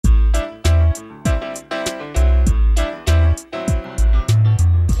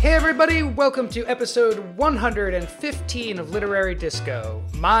everybody. Welcome to episode 115 of Literary Disco,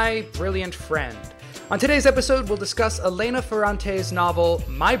 My Brilliant Friend. On today's episode, we'll discuss Elena Ferrante's novel,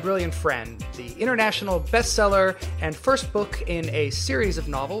 My Brilliant Friend, the international bestseller and first book in a series of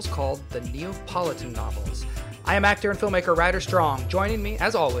novels called the Neapolitan Novels. I am actor and filmmaker Ryder Strong. Joining me,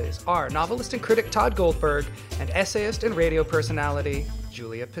 as always, are novelist and critic Todd Goldberg and essayist and radio personality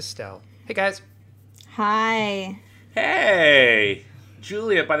Julia Pistel. Hey, guys. Hi. Hey!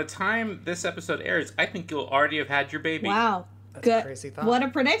 Julia, by the time this episode airs, I think you'll already have had your baby. Wow. That's Good. a crazy thought. What a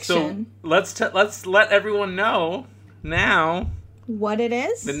prediction. So let's let everyone know now What it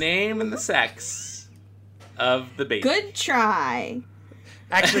is? the name and the sex of the baby. Good try.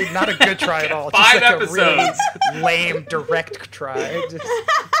 Actually, not a good try at all. 5 Just like episodes. a really lame, direct try. Just...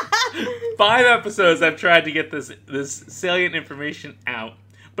 5 episodes I've tried to get this salient information out.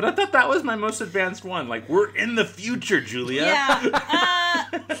 But I thought that was my most advanced one. Like, we're in the future, Julia. Yeah.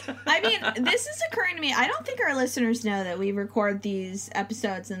 I mean, this is occurring to me. I don't think our listeners know that we record these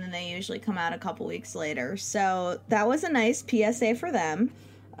episodes and then they usually come out a couple weeks later. So that was a nice PSA for them.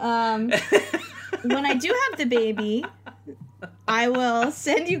 When I do have the baby, I will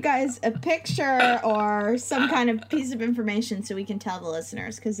send you guys a picture or some kind of piece of information so we can tell the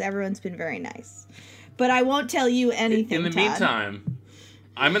listeners, because everyone's been very nice. But I won't tell you anything, In the Todd. meantime,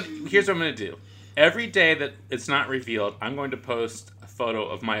 here's what I'm going to do. Every day that it's not revealed, I'm going to post a photo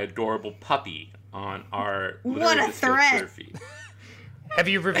of my adorable puppy on our What a Disco threat. Twitter feed. Have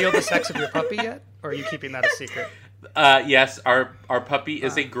you revealed the sex of your puppy yet? Or are you keeping that a secret? Yes, our puppy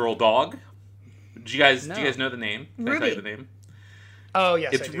is a girl dog. Do you guys know the name? Can I tell you Ruby. the name? Oh,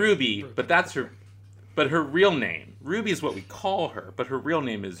 yes, It's I do. Ruby, but that's her. But her real name, Ruby, is what we call her. But her real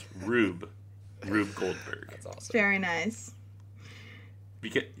name is Rube Goldberg. That's awesome. Very nice.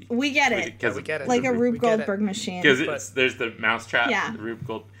 Because We get it. We get it. Like a We Rube get it. Goldberg machine. there's the mousetrap. Yeah. The Rube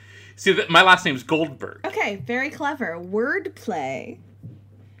Gold. See, my last name's Goldberg. Okay, very clever. Wordplay.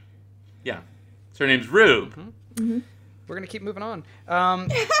 Yeah, so her name's Rube. We're going to keep moving on.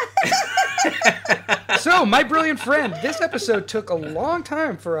 So, My Brilliant Friend. This episode took a long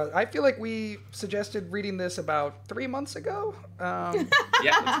time for us. I feel like we suggested reading this about 3 months ago. Yeah,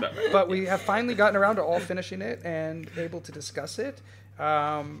 that's about right. But we have finally gotten around to all finishing it and able to discuss it.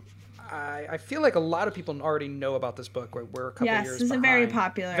 I feel like a lot of people already know about this book. We're a couple Yes, years it's a behind. very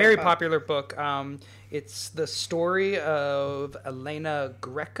popular Very book. popular book. It's the story of Elena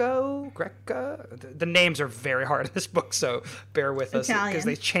Greco. The names are very hard in this book, so bear with us Italian. because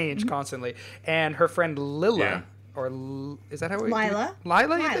they change constantly. And her friend Lila, Yeah. Is that how we Lila.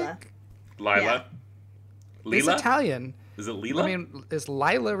 Lila, you Lila. think? Lila. Yeah. It's Lila. Italian. Is it Lila? I mean, is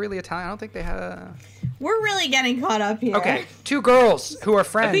Lila really Italian? I don't think they have... We're really getting caught up here. Okay, two girls who are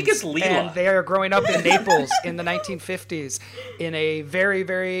friends. think it's Leela. And they are growing up in Naples in the 1950s in a very,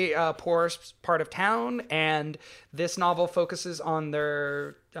 very poor part of town. And this novel focuses on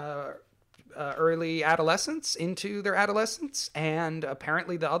their early adolescence into their adolescence. And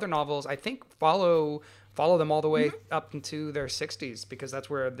apparently the other novels, I think, follow them all the way up into their 60s, because that's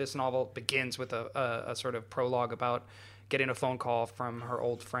where this novel begins with a sort of prologue about getting a phone call from her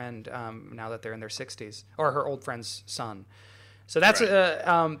old friend now that they're in their 60s, or her old friend's son. So that's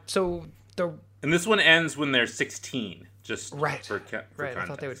Right. so the And this one ends when they're 16. Just right, for right. I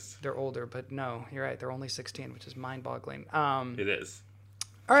thought context. they're older, but no, you're right. They're only 16, which is mind-boggling. It is.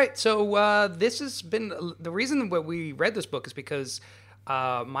 All right, so this has been the reason that we read this book is because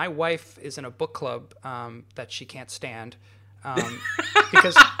my wife is in a book club that she can't stand.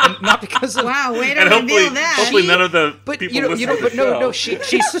 Because not because of Wow, way to And reveal that. hopefully none of the but people you know, listening to but the no, show.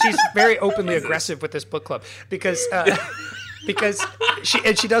 she's very openly aggressive with this book club because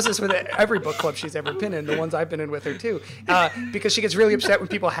she does this with every book club she's ever been in, the ones I've been in with her too, because she gets really upset when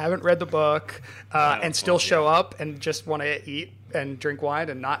people haven't read the book and still show up and just want to eat and drink wine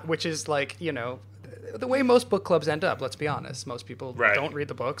and not, which is like, you know, the way most book clubs end up. Let's be honest, most people Right. don't read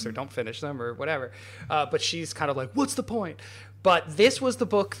the books or don't finish them or whatever, but she's kind of like, what's the point? But this was the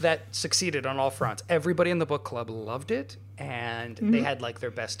book that succeeded on all fronts. Everybody in the book club loved it, and they had like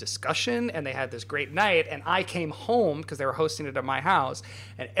their best discussion, and they had this great night. And I came home because they were hosting it at my house,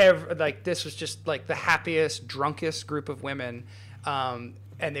 and this was just like the happiest, drunkest group of women.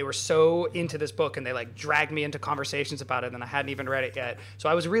 And they were so into this book, and they like dragged me into conversations about it, and I hadn't even read it yet. So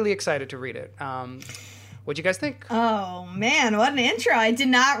I was really excited to read it. What'd you guys think? Oh, man, what an intro. I did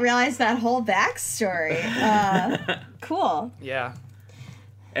not realize that whole backstory. Cool. Yeah.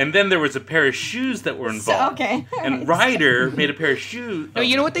 And then there was a pair of shoes that were involved. okay. And Ryder made a pair of shoes. No,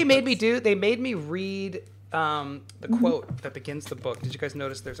 you know what they made me do? They made me read the quote that begins the book. Did you guys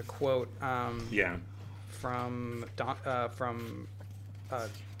notice there's a quote Yeah. from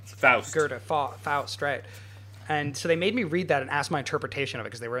Faust. Faust, right? And so they made me read that and ask my interpretation of it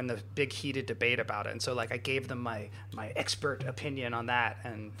because they were in the big heated debate about it. And so like I gave them my expert opinion on that,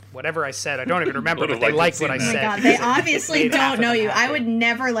 and whatever I said, I don't even remember, but they liked what I said. Oh my God, they obviously don't know you. I would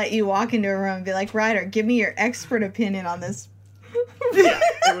never let you walk into a room and be like, Ryder, give me your expert opinion on this. Yeah,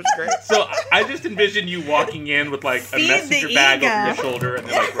 it was great. So I just envision you walking in with like Feed a messenger the bag ego. over your shoulder, and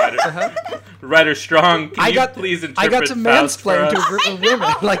then like Ryder Strong. Can you please interpret I got to Faust for mansplain to a us? group of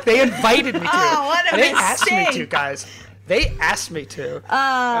women. Like they invited me to. Oh, what a They asked me mistake. to, guys. They asked me to.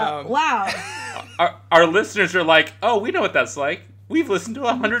 Wow. Our listeners are like, oh, we know what that's like. We've listened to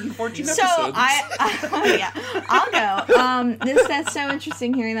 114 So episodes. I'll go. That's so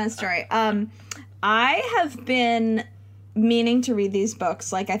interesting hearing that story. I have been meaning to read these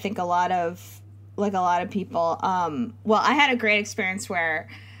books, like I think a lot of people. Well, I had a great experience where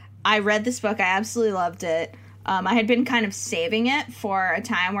I read this book. I absolutely loved it. I had been kind of saving it for a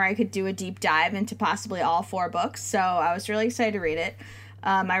time where I could do a deep dive into possibly all 4 books, so I was really excited to read it.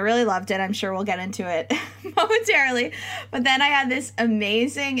 I really loved it. I'm sure we'll get into it momentarily. But then I had this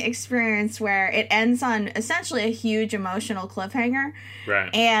amazing experience where it ends on essentially a huge emotional cliffhanger.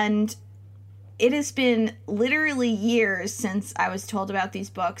 Right. And it has been literally years since I was told about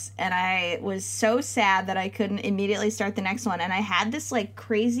these books, and I was so sad that I couldn't immediately start the next one. And I had this like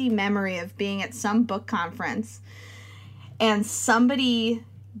crazy memory of being at some book conference and somebody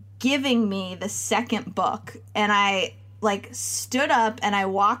giving me the second book, and I like stood up and I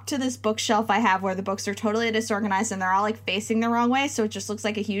walked to this bookshelf I have where the books are totally disorganized and they're all like facing the wrong way, so it just looks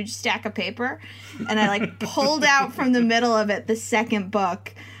like a huge stack of paper, and I like pulled out from the middle of it the second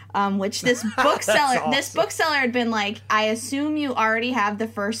book. Which this bookseller had been like, I assume you already have the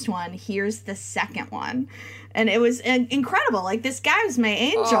first one. Here's the second one. And it was incredible. Like, this guy was my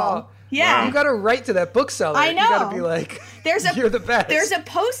angel. Oh, yeah. You got to write to that bookseller. I know. You got to be like, you're the best. There's a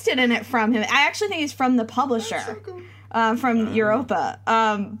Post-it in it from him. I actually think he's from the publisher. From Europa.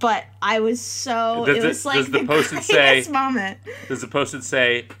 But I was so... Does the Post-it say... moment. Does the Post-it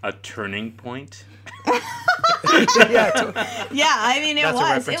say, a turning point? Yeah, I mean, it That's was.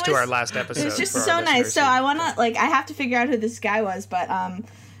 a reference to our last episode. It was just for our so nice. listeners So who- I want to, like, I have to figure out who this guy was, but,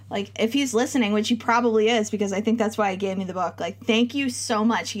 like, if he's listening, which he probably is, because I think that's why he gave me the book, like, thank you so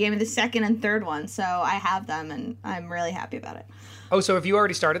much. He gave me the second and third one, so I have them, and I'm really happy about it. Oh, so have you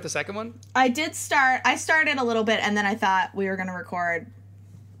already started the second one? I started a little bit, and then I thought we were going to record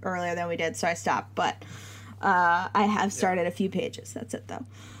earlier than we did, so I stopped, but I have started a few pages. That's it, though.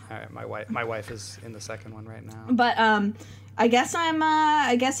 All right, my wife is in the second one right now. But I guess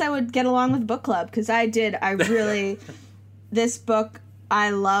I would get along with book club, because I really this book, I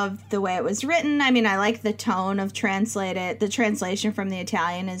loved the way it was written. I mean, I like the tone of the translation from the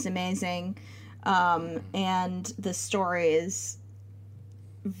Italian is amazing, and the story is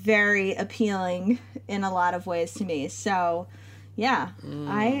very appealing in a lot of ways to me. So yeah,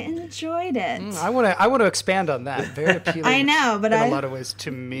 I enjoyed it. I want to expand on that. Very appealing. I know, but in a lot of ways to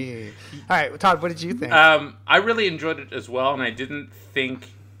me. All right, Todd, what did you think? I really enjoyed it as well, and I didn't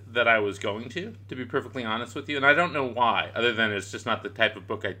think that I was going to be perfectly honest with you. And I don't know why, other than it's just not the type of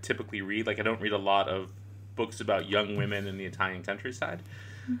book I typically read. Like, I don't read a lot of books about young women in the Italian countryside.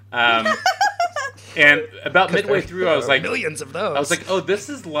 And about midway through, I was like... millions of those. I was like, oh, this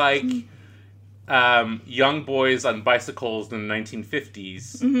is like... young boys on bicycles in the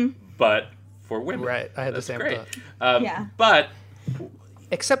 1950s, but for women. Right, I had That's the same great. thought. Yeah. But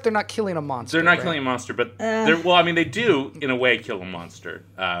Except they're not killing a monster. they're not right? killing a monster, but they do in a way kill a monster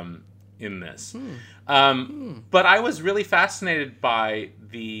in this. But I was really fascinated by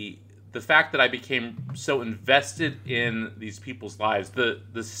the fact that I became so invested in these people's lives.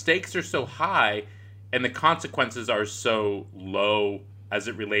 The stakes are so high, and the consequences are so low as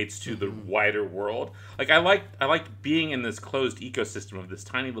it relates to the wider world. Like, I liked being in this closed ecosystem of this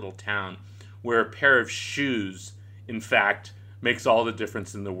tiny little town where a pair of shoes, in fact, makes all the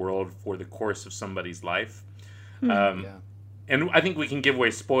difference in the world for the course of somebody's life. And I think we can give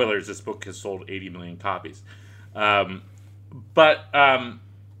away spoilers. This book has sold 80 million copies. But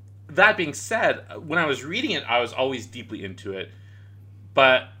that being said, when I was reading it, I was always deeply into it.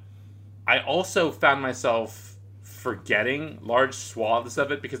 But I also found myself forgetting large swaths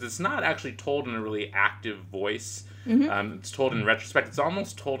of it because it's not actually told in a really active voice. It's told in retrospect. It's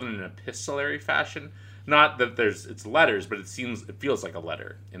almost told in an epistolary fashion. Not that it's letters, but it feels like a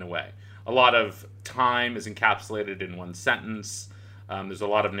letter in a way. A lot of time is encapsulated in one sentence. There's a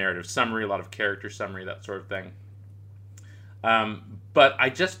lot of narrative summary, a lot of character summary, that sort of thing. But I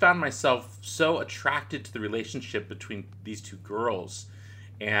just found myself so attracted to the relationship between these two girls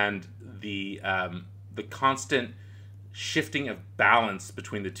and the constant shifting of balance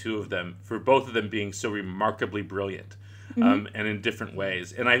between the two of them, for both of them being so remarkably brilliant, and in different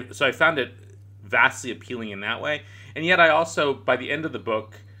ways. And I found it vastly appealing in that way. And yet I also, by the end of the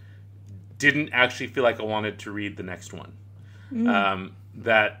book, didn't actually feel like I wanted to read the next one.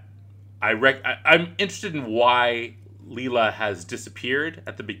 That I'm interested in why Leela has disappeared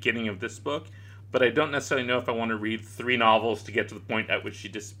at the beginning of this book, but I don't necessarily know if I want to read 3 novels to get to the point at which she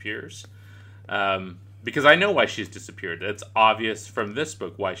disappears. Because I know why she's disappeared. It's obvious from this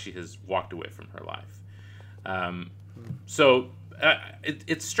book why she has walked away from her life. So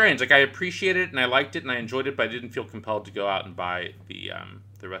it's strange. Like, I appreciated it and I liked it and I enjoyed it, but I didn't feel compelled to go out and buy the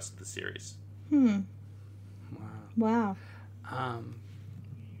rest of the series. Wow.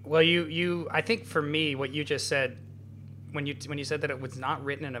 Well, you I think for me, what you just said, when you said that it was not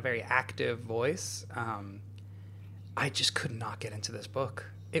written in a very active voice, I just could not get into this book.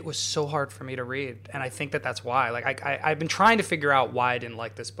 It was so hard for me to read, and I think that's why. Like, I've been trying to figure out why I didn't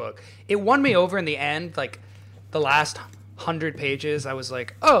like this book. It won me over in the end. Like, the last 100 pages, I was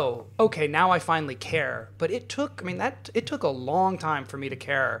like, oh, okay, now I finally care. But it took a long time for me to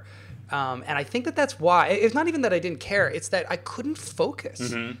care. And I think that's why. It's not even that I didn't care. It's that I couldn't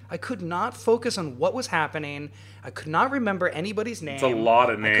focus. I could not focus on what was happening. I could not remember anybody's name. It's a lot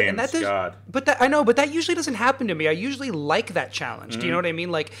of names, God. But that usually doesn't happen to me. I usually like that challenge. Do you know what I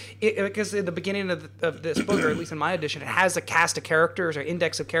mean? Like, because in the beginning of this book, or at least in my edition, it has a cast of characters or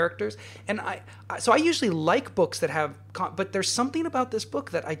index of characters. And so I usually like books that have, but there's something about this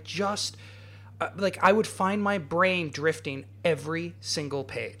book that I just... I would find my brain drifting every single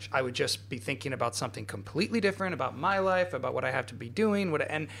page. I would just be thinking about something completely different, about my life, about what I have to be doing,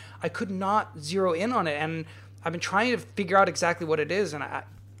 and I could not zero in on it. And I've been trying to figure out exactly what it is, and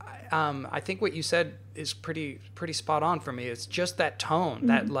I think what you said is pretty spot on for me. It's just that tone,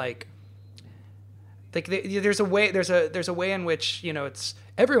 that there's a way in which, it's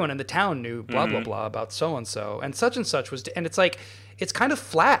everyone in the town knew blah blah blah about so and such was, and it's like, it's kind of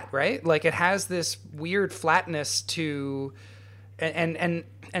flat, right? Like, it has this weird flatness to, and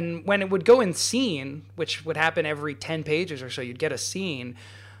when it would go in scene, which would happen every 10 pages or so, you'd get a scene.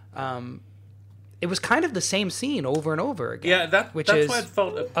 It was kind of the same scene over and over again. Yeah, that's why it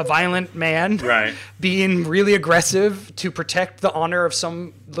felt a violent man, right, being really aggressive to protect the honor of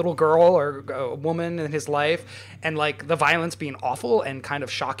some little girl or a woman in his life, and like the violence being awful and kind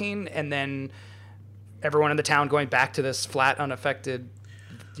of shocking, and then everyone in the town going back to this flat, unaffected,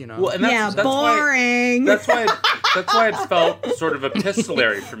 Well, and that's boring. That's why it felt sort of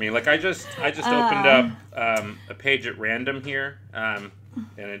epistolary for me. Like, I just opened up a page at random here, and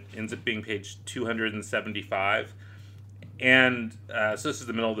it ends up being page 275. And so this is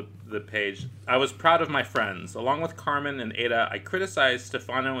the middle of the page. I was proud of my friends. Along with Carmen and Ada, I criticized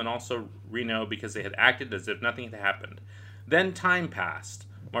Stefano and also Reno because they had acted as if nothing had happened. Then time passed.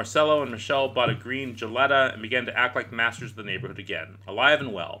 Marcelo and Michelle bought a green Gilletta and began to act like masters of the neighborhood again, alive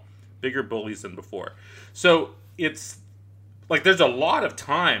and well, bigger bullies than before. So it's like there's a lot of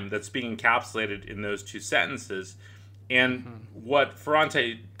time that's being encapsulated in those 2 sentences, and what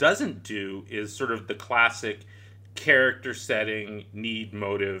Ferrante doesn't do is sort of the classic character setting, need,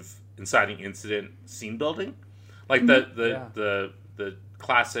 motive, inciting incident, scene building, like the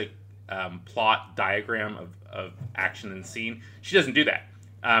classic plot diagram of action and scene. She doesn't do that.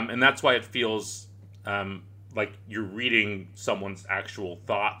 And that's why it feels like you're reading someone's actual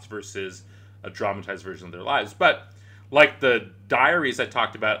thoughts versus a dramatized version of their lives. But like the diaries I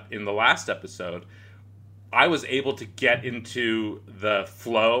talked about in the last episode, I was able to get into the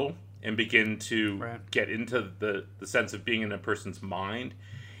flow and begin to get into the sense of being in a person's mind.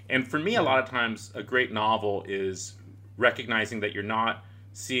 And for me, a lot of times, a great novel is recognizing that you're not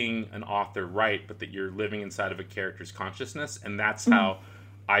seeing an author write, but that you're living inside of a character's consciousness. And that's how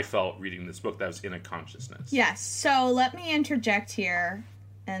I felt reading this book, that I was in a consciousness. Yes, so let me interject here,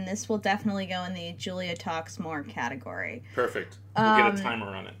 and this will definitely go in the Julia Talks More category. Perfect. We'll get a timer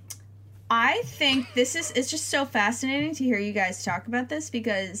on it. I think it's just so fascinating to hear you guys talk about this,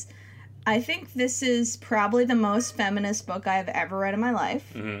 because I think this is probably the most feminist book I've ever read in my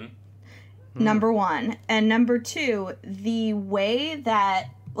life. Number 1. And number 2, the way that,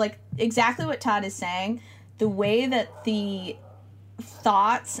 like, exactly what Todd is saying, the way that the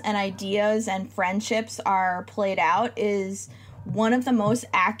thoughts and ideas and friendships are played out is one of the most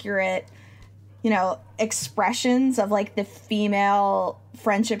accurate expressions of like the female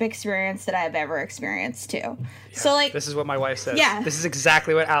friendship experience that I've ever experienced too. Yeah. So like, this is what my wife says. Yeah. This is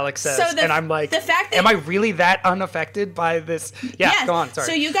exactly what Alex says. So and I'm like, the fact that, am I really that unaffected by this? Yeah, go on. Sorry.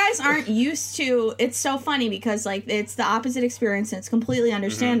 So you guys aren't used to, it's so funny because like it's the opposite experience and it's completely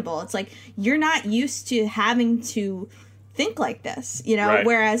understandable. Mm-hmm. It's like, you're not used to having to think like this, right.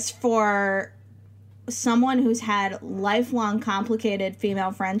 Whereas for someone who's had lifelong complicated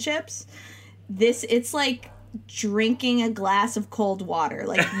female friendships, it's like drinking a glass of cold water.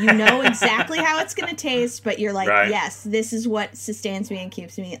 Like, exactly how it's going to taste, but you're like, right. Yes, this is what sustains me and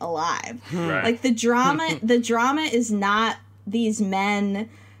keeps me alive. Right. Like the drama is not these men.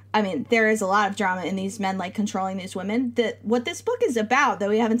 I mean, there is a lot of drama in these men like controlling these women. What this book is about, though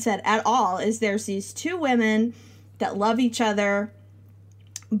we haven't said at all, is there's these two women that love each other,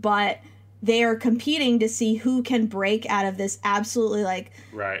 but they are competing to see who can break out of this absolutely like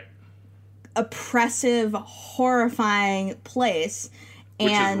right. oppressive, horrifying place.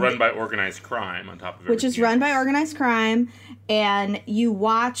 Which is run by organized crime on top of it. Which is run by organized crime. And you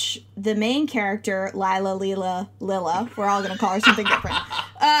watch the main character, Lila. We're all going to call her something different.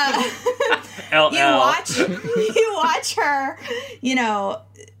 LL. You watch her,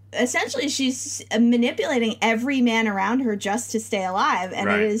 essentially she's manipulating every man around her just to stay alive. And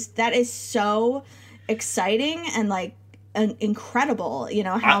right. that is so exciting and like incredible,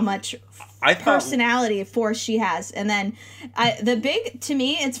 how much personality force she has. And then to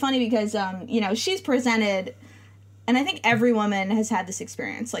me, it's funny because, she's presented, and I think every woman has had this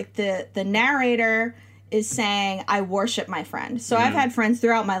experience. Like the narrator is saying, I worship my friend. So I've had friends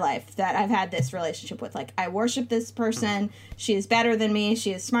throughout my life that I've had this relationship with. Like, I worship this person. She is better than me.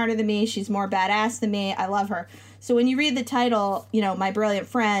 She is smarter than me. She's more badass than me. I love her. So when you read the title, My Brilliant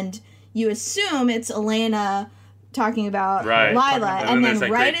Friend, you assume it's Elena talking about right. Lila. And then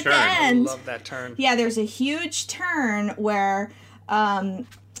right at the end, I love that turn. Yeah, there's a huge turn where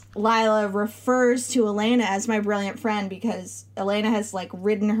Lila refers to Elena as my brilliant friend because Elena has like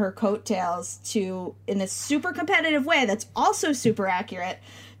ridden her coattails in this super competitive way that's also super accurate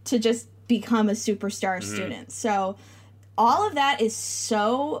to just become a superstar student. So all of that is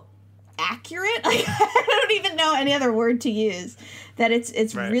so accurate. Like, I don't even know any other word to use. That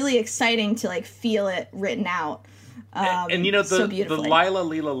it's right. really exciting to like feel it written out. And the Lila,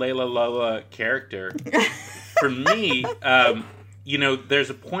 Lila, Layla, Lola character for me. There's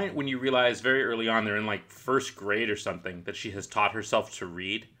a point when you realize very early on, they're in like first grade or something, that she has taught herself to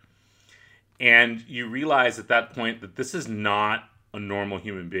read. And you realize at that point that this is not a normal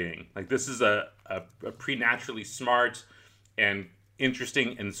human being. Like, this is a preternaturally smart and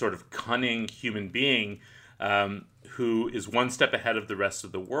interesting and sort of cunning human being who is one step ahead of the rest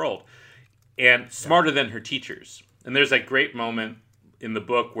of the world and smarter than her teachers. And there's that great moment in the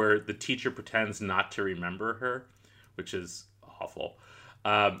book where the teacher pretends not to remember her, which is awful.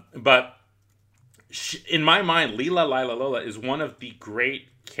 But in my mind, Lila Lola is one of the great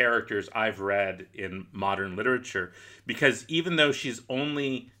characters I've read in modern literature, because even though she's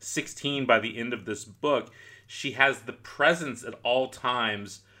only 16 by the end of this book, she has the presence at all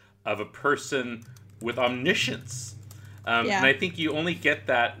times of a person with omniscience. And I think you only get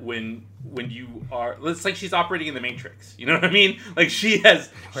that when you are, it's like she's operating in the Matrix. You know what I mean? Like she's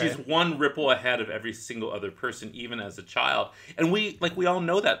one ripple ahead of every single other person, even as a child. And we all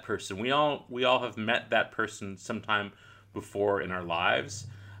know that person. We all have met that person sometime before in our lives.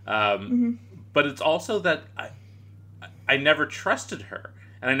 But it's also that I never trusted her.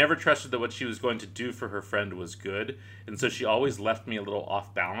 And I never trusted that what she was going to do for her friend was good. And so she always left me a little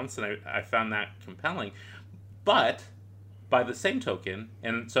off balance. And I found that compelling. But by the same token,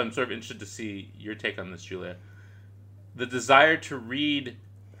 and so I'm sort of interested to see your take on this, Julia, the desire to read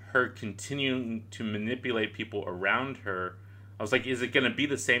her continuing to manipulate people around her, I was like, is it going to be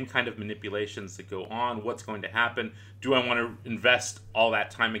the same kind of manipulations that go on? What's going to happen? Do I want to invest all that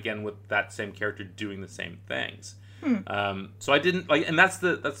time again with that same character doing the same things? So I didn't like, and that's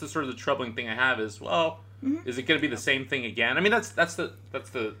the sort of the troubling thing I have is, well, is it going to be the same thing again? I mean, that's the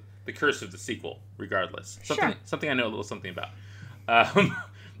curse of the sequel, regardless. Something I know a little something about.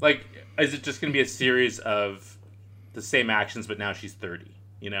 Like, is it just going to be a series of the same actions, but now she's 30?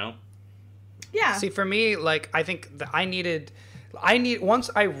 Yeah. See, for me, like, I think that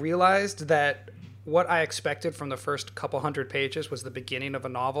once I realized that what I expected from the first couple hundred pages was the beginning of a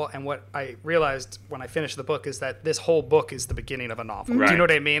novel, and what I realized when I finished the book is that this whole book is the beginning of a novel. Right. Do you know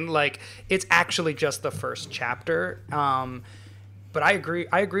what I mean? Like, it's actually just the first chapter. But I agree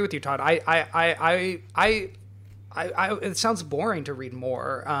with you, Todd. it sounds boring to read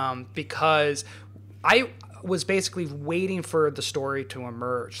more, because was basically waiting for the story to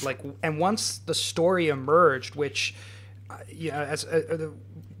emerge. Like, and once the story emerged, which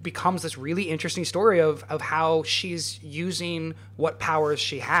becomes this really interesting story of how she's using what powers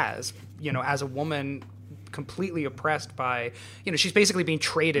she has, as a woman completely oppressed by, she's basically being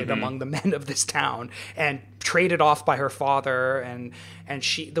traded among the men of this town and traded off by her father. And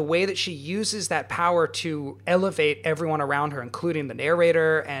the way that she uses that power to elevate everyone around her, including the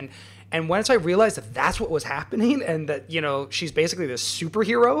narrator. And once I realized that that's what was happening, and that, she's basically the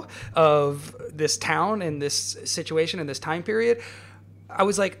superhero of this town and this situation in this time period, I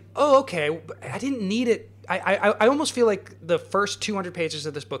was like, oh, okay, I didn't need it. I almost feel like the first 200 pages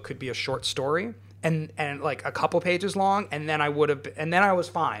of this book could be a short story and like a couple pages long, and then I was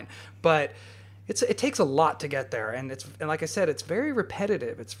fine. But it takes a lot to get there, and like I said, it's very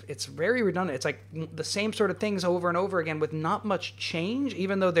repetitive. It's very redundant. It's like the same sort of things over and over again with not much change,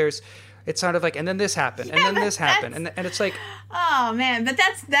 even though it's sort of like, and then this happened, and then this happened, and it's like, oh man, but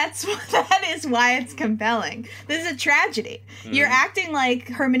that is why it's compelling. This is a tragedy. You're acting like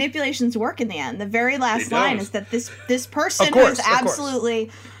her manipulations work in the end. The very last line is that this person who is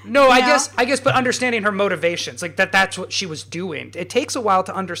absolutely no, I guess, but understanding her motivations, like that's what she was doing. It takes a while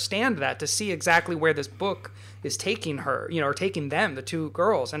to understand that, to see exactly where this book is taking her, or taking them, the two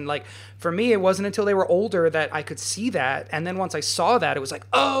girls. And like, for me, it wasn't until they were older that I could see that. And then once I saw that, it was like,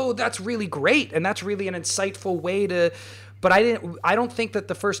 oh, that's really great. And that's really an insightful way to, but I don't think that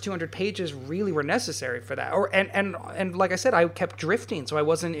the first 200 pages really were necessary for that. And like I said, I kept drifting, so I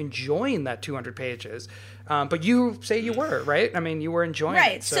wasn't enjoying that 200 pages. But you say you were, right? I mean, you were enjoying it.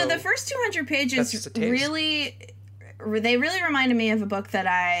 Right. So the first 200 pages really reminded me of a book that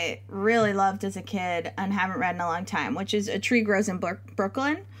I really loved as a kid and haven't read in a long time, which is A Tree Grows in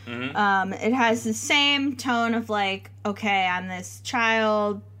Brooklyn. Mm-hmm. It has the same tone of like, okay, I'm this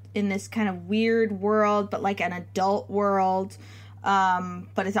child in this kind of weird world, but like an adult world.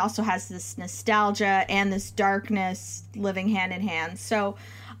 But it also has this nostalgia and this darkness living hand in hand. So,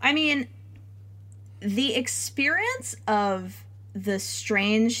 I mean, the experience of the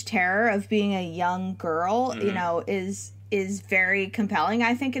strange terror of being a young girl, is very compelling,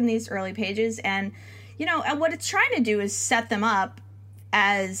 I think, in these early pages. And, and what it's trying to do is set them up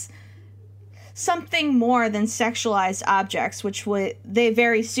as something more than sexualized objects, which they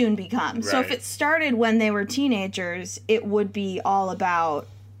very soon become. Right. So if it started when they were teenagers, it would be all about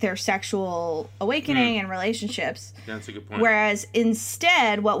their sexual awakening and relationships. That's a good point. Whereas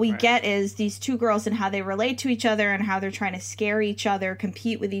instead, what we get is these two girls and how they relate to each other and how they're trying to scare each other,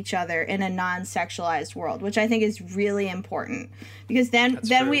 compete with each other in a non-sexualized world, which I think is really important, because then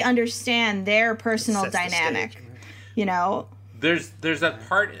we understand their personal dynamic. There's that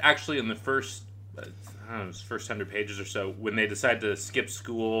part actually in the first, first 100 pages or so, when they decide to skip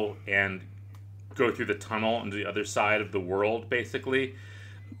school and go through the tunnel on the other side of the world, basically.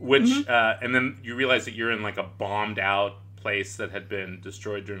 Which, and then you realize that you're in like a bombed out place that had been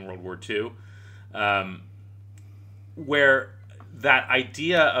destroyed during World War II, where that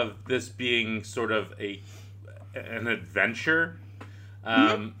idea of this being sort of an adventure,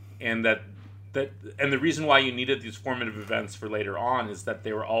 and and the reason why you needed these formative events for later on is that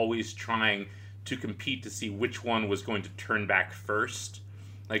they were always trying to compete to see which one was going to turn back first.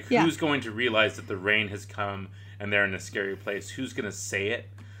 Like, who's going to realize that the rain has come and they're in a scary place? Who's going to say it?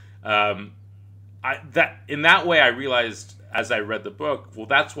 In that way, I realized as I read the book, well,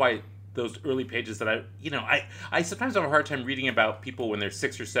 that's why those early pages that I sometimes have a hard time reading about people when they're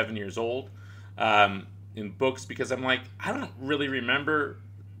 6 or 7 years old in books, because I'm like, I don't really remember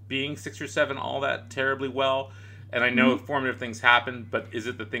being 6 or 7 all that terribly well. And I know formative things happen, but is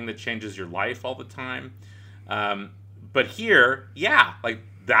it the thing that changes your life all the time? But here, like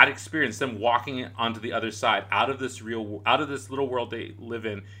that experience, them walking onto the other side, out of this little world they live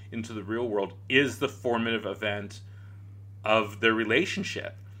in, into the real world, is the formative event of their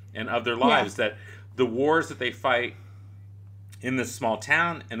relationship and of their lives. That the wars that they fight in this small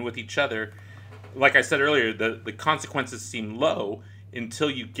town and with each other, like I said earlier, the consequences seem low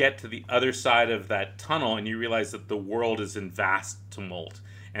until you get to the other side of that tunnel and you realize that the world is in vast tumult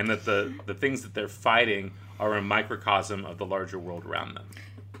and that the things that they're fighting are a microcosm of the larger world around them.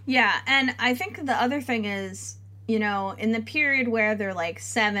 Yeah, and I think the other thing is, in the period where they're like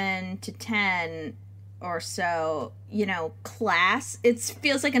 7 to 10 or so, class, it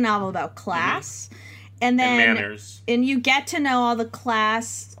feels like a novel about class. And then and manners. And you get to know all the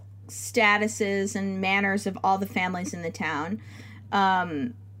class statuses and manners of all the families in the town.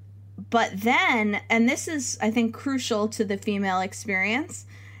 But then, and this is, I think, crucial to the female experience,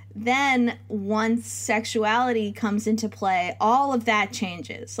 then once sexuality comes into play, all of that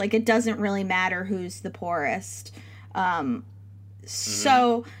changes. Like, it doesn't really matter who's the poorest.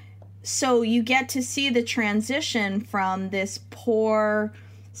 So you get to see the transition from this poor,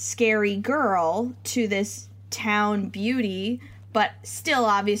 scary girl to this town beauty, but still,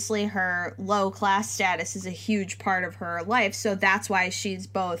 obviously, her low class status is a huge part of her life. So that's why she's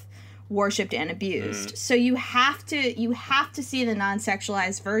both worshipped and abused. So you have to see the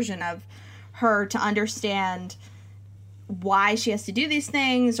non-sexualized version of her to understand why she has to do these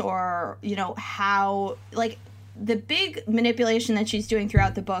things, or, you know, how, like, the big manipulation that she's doing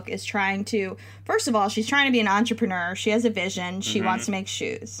throughout the book is trying to, first of all, she's trying to be an entrepreneur. She has a vision. She wants to make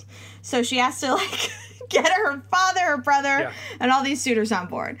shoes. So she has to, like, get her father, her brother, and all these suitors on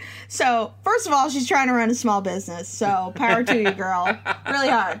board. So, first of all, she's trying to run a small business. So, power to you, girl. Really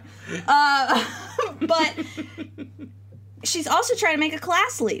hard. But she's also trying to make a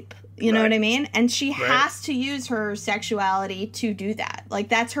class leap. You know what I mean? And she has to use her sexuality to do that. Like,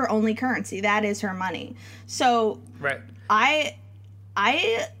 that's her only currency. That is her money. So, I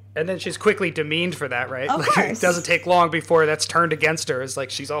and then she's quickly demeaned for that, right? Of course. It doesn't take long before that's turned against her. It's like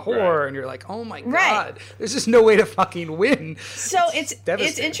she's a whore, and you're like, oh my god, there's just no way to fucking win. So it's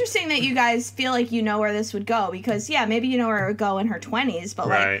interesting that you guys feel like you know where this would go, because maybe you know where it would go in her 20s, but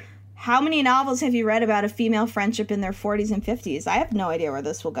like, how many novels have you read about a female friendship in their 40s and 50s? I have no idea where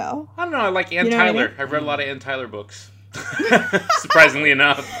this will go. I don't know. I like Ann Tyler. I've read a lot of Ann Tyler books. Surprisingly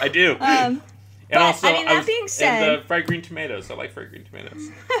enough, I do. And also, that being said, and fried green tomatoes. I like fried green tomatoes.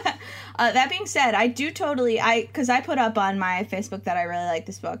 That being said, I do because I put up on my Facebook that I really like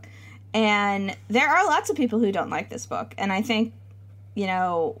this book, and there are lots of people who don't like this book, and I think, you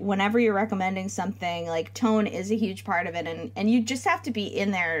know, whenever you're recommending something, like, tone is a huge part of it, and you just have to be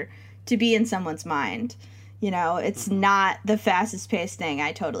in there to be in someone's mind. You know, it's not the fastest paced thing.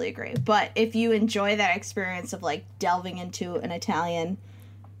 I totally agree. But if you enjoy that experience of, like, delving into an Italian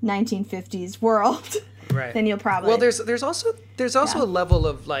 1950s world, then you'll probably... Well, there's also a level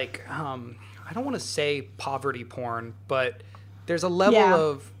of, like, I don't want to say poverty porn, but there's a level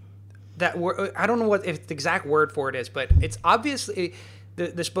of that. I don't know what if the exact word for it is, but it's obviously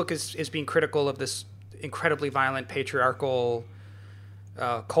this book is being critical of this incredibly violent patriarchal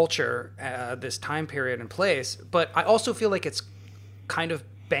culture, this time period and place. But I also feel like it's kind of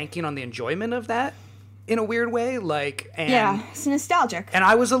banking on the enjoyment of that in a weird way, like, and it's nostalgic. And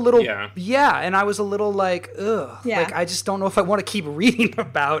I was a little, and I was a little like, ugh, like, I just don't know if I want to keep reading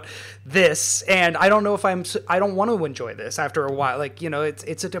about this, and I don't know if I don't want to enjoy this after a while. Like, you know,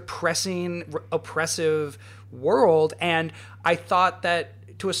 it's a depressing, oppressive world, and I thought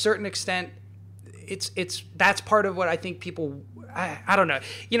that to a certain extent, that's part of what I think people. I don't know.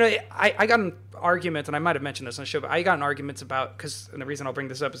 You know, I got an argument, and I might have mentioned this on the show, but I got in arguments about, and the reason I'll bring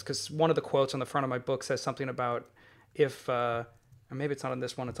this up is because one of the quotes on the front of my book says something about if, or maybe it's not on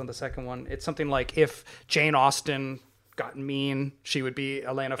this one, it's on the second one. It's something like, if Jane Austen got mean, she would be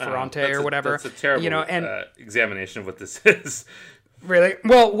Elena Ferrante or whatever. That's a terrible, you know, and examination of what this is. Really?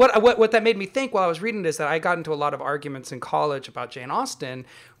 Well, what that made me think while I was reading this, that I got into a lot of arguments in college about Jane Austen,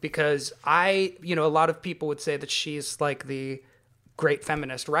 because a lot of people would say that she's like the great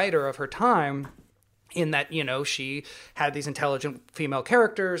feminist writer of her time, in that, you know, she had these intelligent female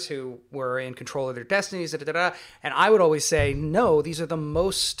characters who were in control of their destinies, and I would always say, no, these are the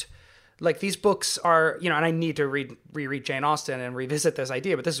most, like, these books are, you know, and I need to reread Jane Austen and revisit this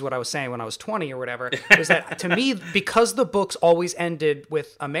idea, but this is what I was saying when I was 20 or whatever, is that to me, because the books always ended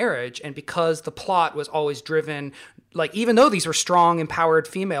with a marriage, and because the plot was always driven, like, even though these were strong, empowered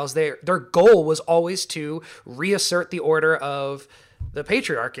females, their goal was always to reassert the order of the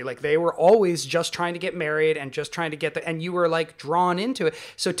patriarchy. Like, they were always just trying to get married and just trying to get and you were, like, drawn into it.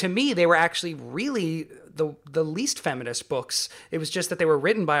 So to me, they were actually really the least feminist books. It was just that they were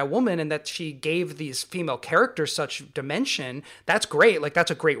written by a woman, and that she gave these female characters such dimension. That's great. Like, that's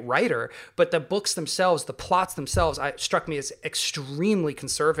a great writer. But the books themselves, the plots themselves, struck me as extremely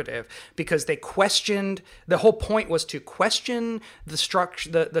conservative, because they questioned, the whole point was to question the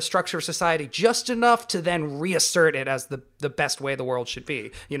structure of society just enough to then reassert it as the best way the world should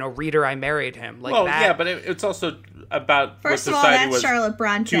be. You know, reader, I married him. Like, that. Yeah, but it's also about First what of all, society that's was Charlotte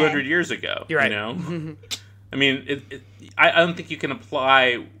Bronte 200 years ago. You're right. You know? I mean, I don't think you can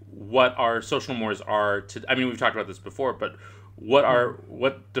apply what our social mores are to. I mean, we've talked about this before, but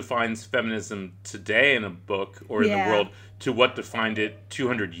what defines feminism today in a book or in the world to what defined it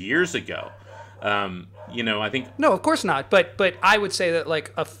 200 years ago? You know, I think no, of course not. But I would say that,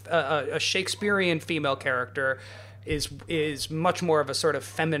 like, a Shakespearean female character is much more of a sort of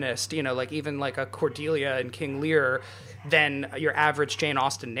feminist, like even like a Cordelia and King Lear, than your average Jane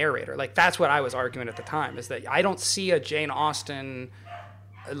Austen narrator. Like that's what I was arguing at the time, is that I don't see a Jane Austen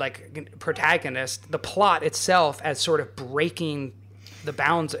like protagonist, the plot itself, as sort of breaking the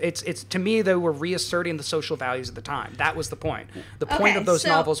bounds. It's to me, they were reasserting the social values of the time. That was the point. The point of those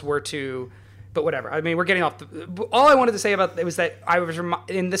novels were to, but whatever. I mean, we're getting off. All I wanted to say about it was that I was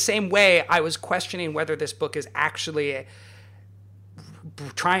in the same way I was questioning whether this book is actually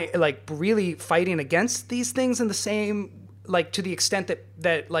trying, like, really fighting against these things in the same, like, to the extent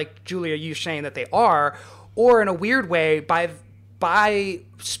that like Julia, you saying that they are, or in a weird way by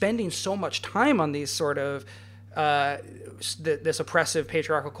spending so much time on these sort of this oppressive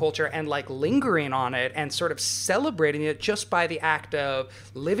patriarchal culture and like lingering on it and sort of celebrating it just by the act of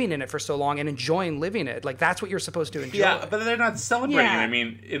living in it for so long and enjoying living it. Like that's what you're supposed to enjoy. Yeah, but they're not celebrating. I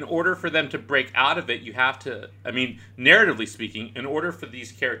mean, in order for them to break out of it, you have to, I mean, narratively speaking, in order for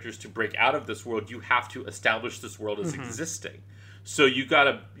these characters to break out of this world, you have to establish this world as existing. So you've got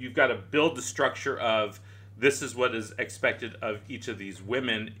to build the structure of, this is what is expected of each of these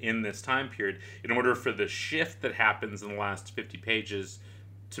women in this time period in order for the shift that happens in the last 50 pages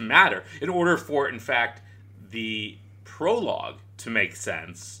to matter. In order for, in fact, the prologue to make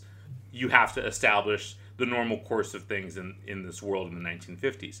sense, you have to establish the normal course of things in this world in the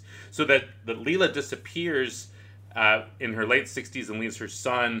 1950s. So that Leela disappears in her late 60s and leaves her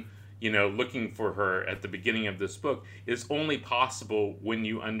son, looking for her at the beginning of this book, is only possible when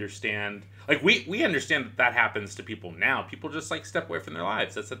you understand. Like, we understand that happens to people now. People just, like, step away from their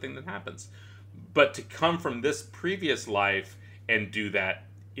lives. That's the thing that happens. But to come from this previous life and do that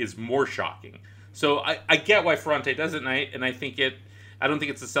is more shocking. So I get why Ferrante does it, and I think I don't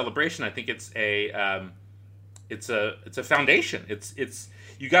think it's a celebration. I think it's a foundation. It's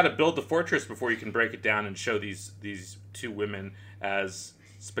you got to build the fortress before you can break it down and show these two women as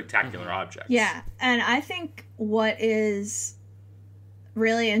spectacular objects. Yeah, and I think what is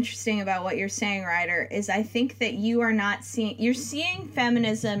really interesting about what you're saying, Ryder, is I think that you're seeing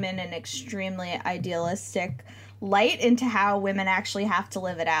feminism in an extremely idealistic light into how women actually have to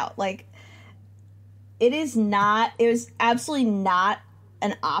live it out. Like, it was absolutely not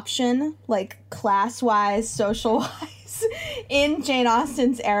an option, like, class-wise, social-wise, in Jane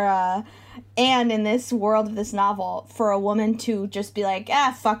Austen's era and in this world of this novel, for a woman to just be like,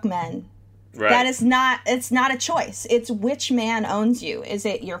 fuck men. Right. That is it's not a choice. It's which man owns you. Is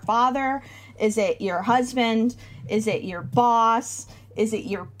it your father? Is it your husband? Is it your boss? Is it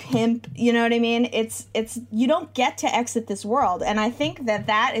your pimp? You know what I mean? It's you don't get to exit this world. And I think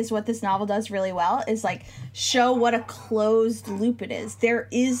that is what this novel does really well, is like show what a closed loop it is. There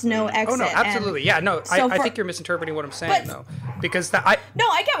is no exit. Oh no, absolutely. Yeah, no, I think you're misinterpreting what I'm saying, though. Because I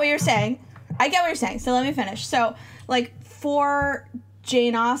get what you're saying. So let me finish. So, like, for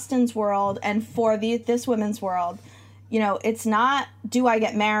Jane Austen's world and for this women's world, it's not, do I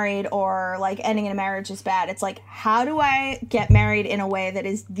get married, or like ending in a marriage is bad. It's like, how do I get married in a way that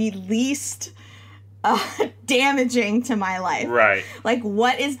is the least damaging to my life? Right. Like,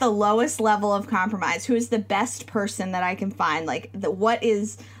 what is the lowest level of compromise? Who is the best person that I can find? Like, what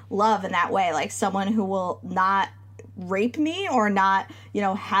is love in that way? Like, someone who will not rape me or not,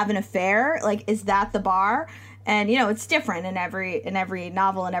 have an affair. Like, is that the bar? And, it's different in every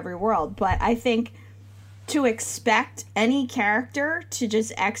novel, in every world. But I think to expect any character to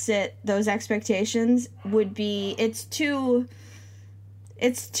just exit those expectations would be, it's too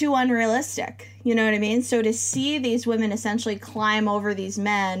unrealistic. You know what I mean? So to see these women essentially climb over these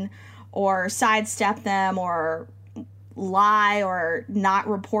men or sidestep them or lie or not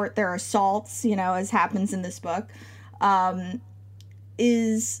report their assaults, as happens in this book,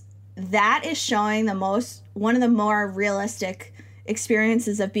 is showing one of the more realistic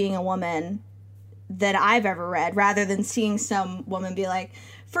experiences of being a woman that I've ever read, rather than seeing some woman be like,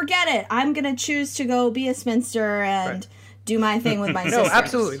 forget it, I'm going to choose to go be a spinster and do my thing with my sisters. No,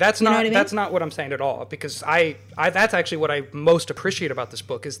 absolutely. That's not what I'm saying at all, because I that's actually what I most appreciate about this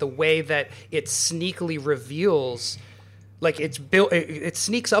book, is the way that it sneakily reveals, like, it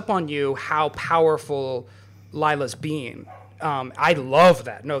sneaks up on you how powerful Lila's being. I love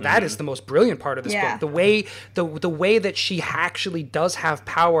that. No, that is the most brilliant part of this book. The way that she actually does have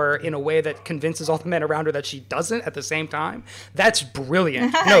power in a way that convinces all the men around her that she doesn't at the same time. That's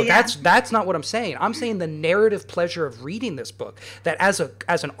brilliant. No, that's not what I'm saying. I'm saying the narrative pleasure of reading this book, that as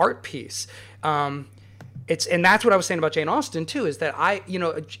an art piece, and that's what I was saying about Jane Austen too, is that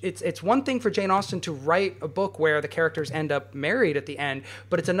it's one thing for Jane Austen to write a book where the characters end up married at the end,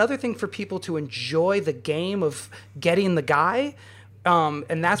 but it's another thing for people to enjoy the game of getting the guy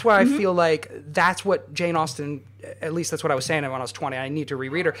And that's why I feel like that's what Jane Austen, at least that's what I was saying when I was 20, I need to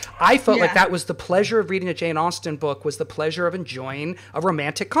reread her. I felt like that was the pleasure of reading a Jane Austen book, was the pleasure of enjoying a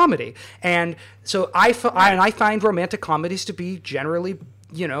romantic comedy. And so I find romantic comedies to be generally,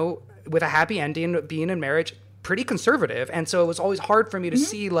 with a happy ending, being in marriage, pretty conservative. And so it was always hard for me to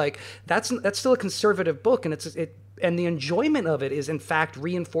see, like, that's still a conservative book, and and the enjoyment of it is, in fact,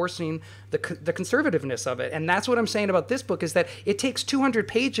 reinforcing the conservativeness of it. And that's what I'm saying about this book, is that it takes 200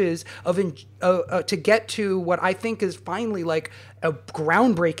 pages to get to what I think is finally like a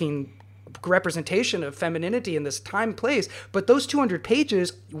groundbreaking representation of femininity in this time and place. But those 200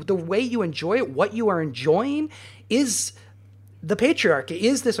 pages, the way you enjoy it, what you are enjoying is the patriarchy,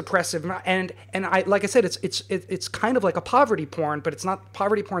 is this oppressive, and I, like I said, it's kind of like a poverty porn, but it's not.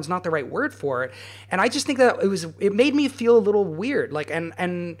 Poverty porn's not the right word for it, and I just think that it made me feel a little weird, like, and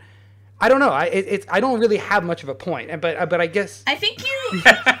I don't know, I don't really have much of a point, but I guess I think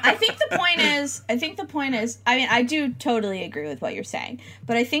the point is, I mean, I do totally agree with what you're saying,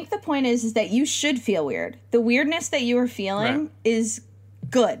 but I think the point is that you should feel weird. The weirdness that you are feeling is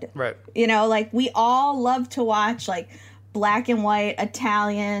good, right? Like, we all love to watch, like, black and white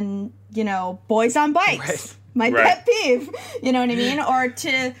Italian, boys on bikes. Right. My pet peeve. You know what I mean? Or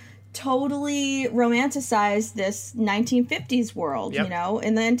to totally romanticize this 1950s world,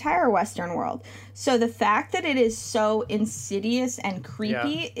 in the entire Western world. So the fact that it is so insidious and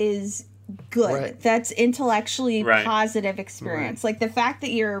creepy is good. Right. That's intellectually positive experience. Like, the fact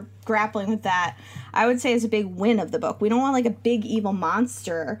that you're grappling with that, I would say, is a big win of the book. We don't want, like, a big evil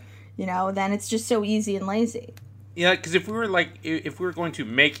monster, then it's just so easy and lazy. Yeah, because if we were going to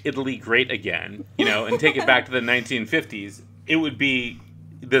make Italy great again, and take it back to the 1950s, it would be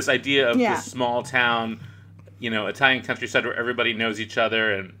this idea of this small town, Italian countryside where everybody knows each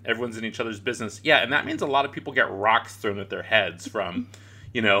other and everyone's in each other's business. Yeah, and that means a lot of people get rocks thrown at their heads from,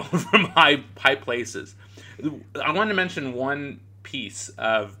 from high places. I wanted to mention one piece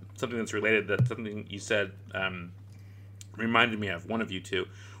of something that's related, that's something you said reminded me of, one of you two,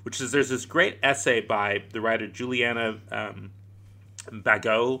 which is there's this great essay by the writer Juliana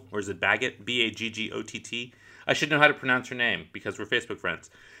Bagot, or is it Baggott? Baggott. I should know how to pronounce her name because we're Facebook friends.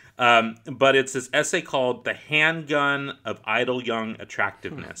 But it's this essay called The Handgun of Idle Young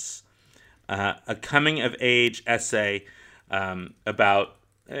Attractiveness, a coming-of-age essay about,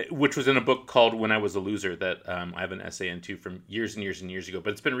 which was in a book called When I Was a Loser that I have an essay into from years and years and years ago,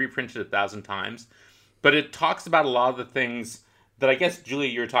 but it's been reprinted 1,000 times. But it talks about a lot of the things that I guess, Julia,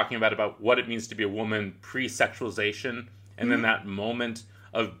 you were talking about what it means to be a woman pre-sexualization, and then that moment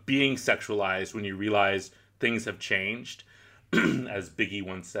of being sexualized when you realize things have changed, as Biggie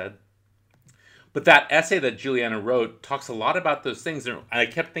once said. But that essay that Juliana wrote talks a lot about those things. And I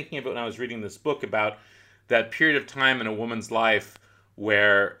kept thinking of it when I was reading this book, about that period of time in a woman's life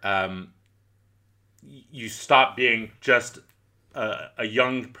where you stop being just a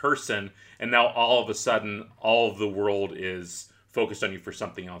young person, and now all of a sudden all of the world is focused on you for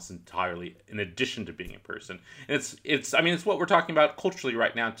something else entirely, in addition to being a person. And it's what we're talking about culturally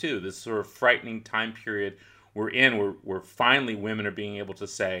right now too. This sort of frightening time period we're in, where finally women are being able to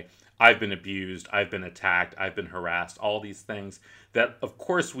say, I've been abused, I've been attacked, I've been harassed, all these things that of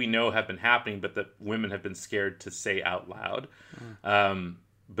course we know have been happening, but that women have been scared to say out loud.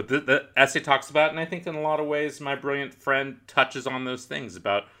 But the essay talks about, and I think in a lot of ways my brilliant friend touches on those things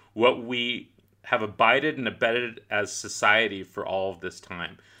about what we have abided and abetted as society for all of this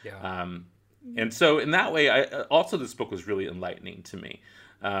time. Yeah. And so in that way, also this book was really enlightening to me.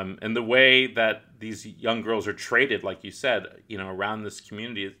 And the way that these young girls are traded, like you said, around this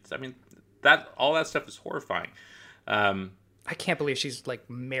community, all that stuff is horrifying. I can't believe she's like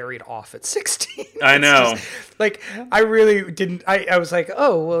married off at 16. I know. I really didn't. I was like,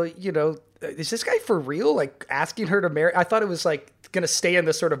 oh, well, is this guy for real? Like, asking her to marry? I thought it was like going to stay in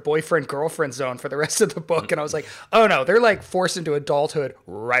this sort of boyfriend-girlfriend zone for the rest of the book. And I was like, oh no, they're like forced into adulthood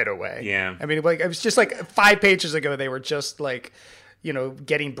right away. Yeah. I mean, like, it was just like 5 pages ago, they were just like,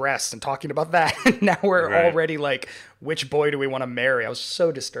 getting breasts and talking about that. And now we're already like, which boy do we want to marry? I was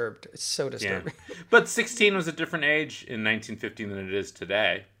so disturbed. It's so disturbing. Yeah. But 16 was a different age in 1915 than it is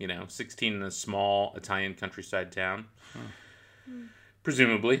today. 16 in a small Italian countryside town.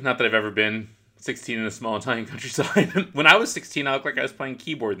 Presumably. Not that I've ever been 16 in a small Italian countryside. When I was 16, I looked like I was playing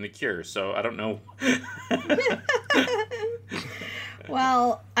keyboard in The Cure, so I don't know.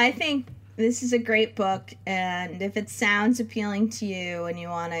 Well, I think this is a great book, and if it sounds appealing to you and you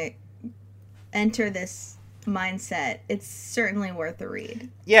want to enter this mindset, it's certainly worth a read.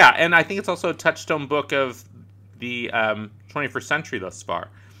 Yeah, and I think it's also a touchstone book of the 21st century thus far.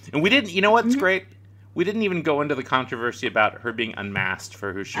 And we didn't, you know what's great? we didn't even go into the controversy about her being unmasked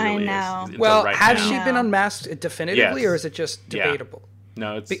for who she I really know. is. until Well, right has now. she been unmasked definitively, Yes. or is it just Yeah. debatable?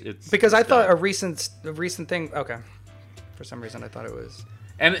 No, it's Because I thought done. a recent thing. Okay, for some reason I thought it was.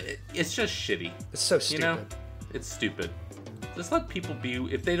 And it's just shitty. It's so stupid. You know, it's stupid. Just let people be.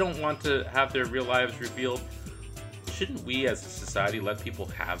 If they don't want to have their real lives revealed, shouldn't we as a society let people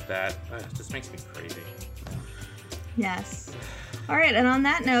have that? It just makes me crazy. Yes. All right, and on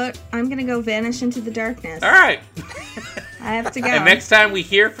that note, I'm going to go vanish into the darkness. All right. I have to go. And next time we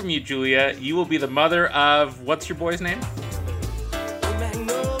hear from you, Julia, you will be the mother of, what's your boy's name?